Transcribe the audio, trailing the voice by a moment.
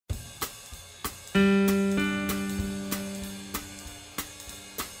I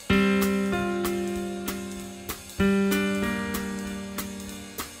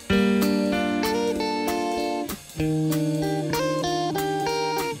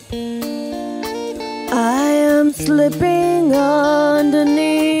am slipping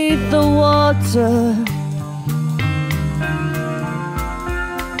underneath the water.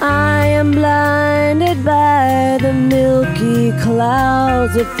 I am blinded by the milky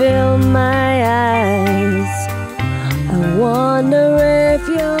clouds that fill my eyes. I wonder if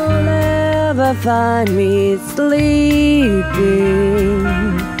you'll ever find me sleeping,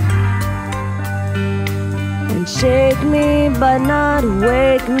 and shake me but not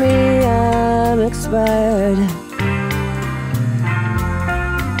wake me. I'm expired.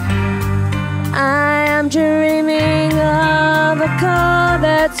 I am dreaming of a car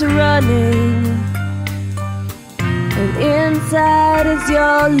that's running, and inside is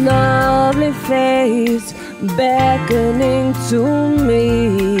your lovely face beckoning to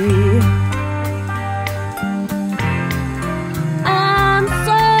me. I'm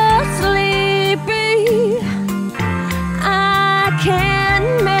so sleepy, I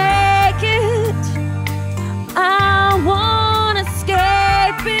can't make it. I won't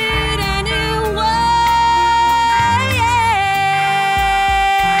escape it anyway.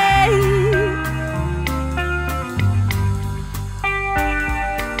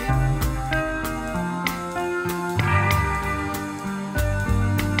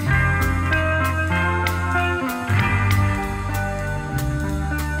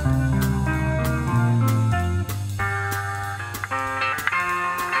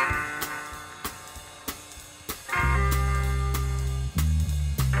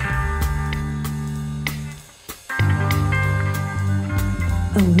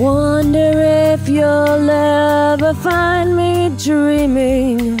 I wonder if you'll ever find me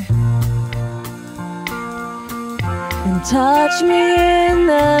dreaming, and touch me in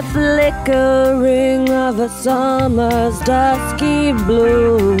the flickering of a summer's dusky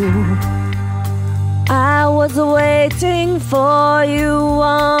blue. I was waiting for you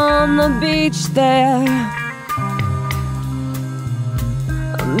on the beach there,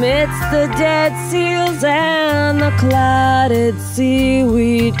 amidst the dead seals and the clouded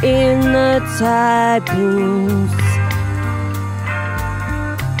seaweed in the tide pools.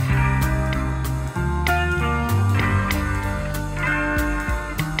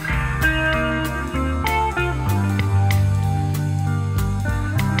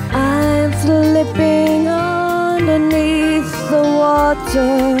 I'm slipping underneath the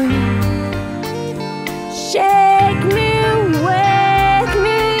water. Shake me, wake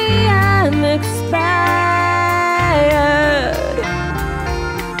me, I'm expired.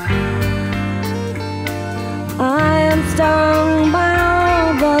 I am stung by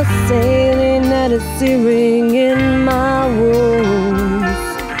all the sailing that is searing in my wounds.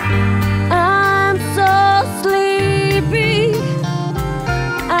 I'm so sleepy,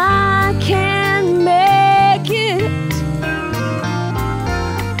 I can't make it.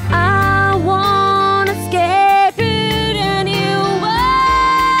 I won't escape it anyway.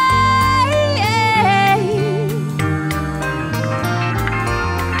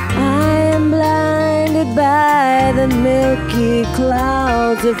 I am blinded by the milky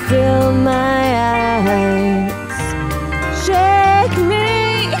clouds that fill my eyes. Shake me,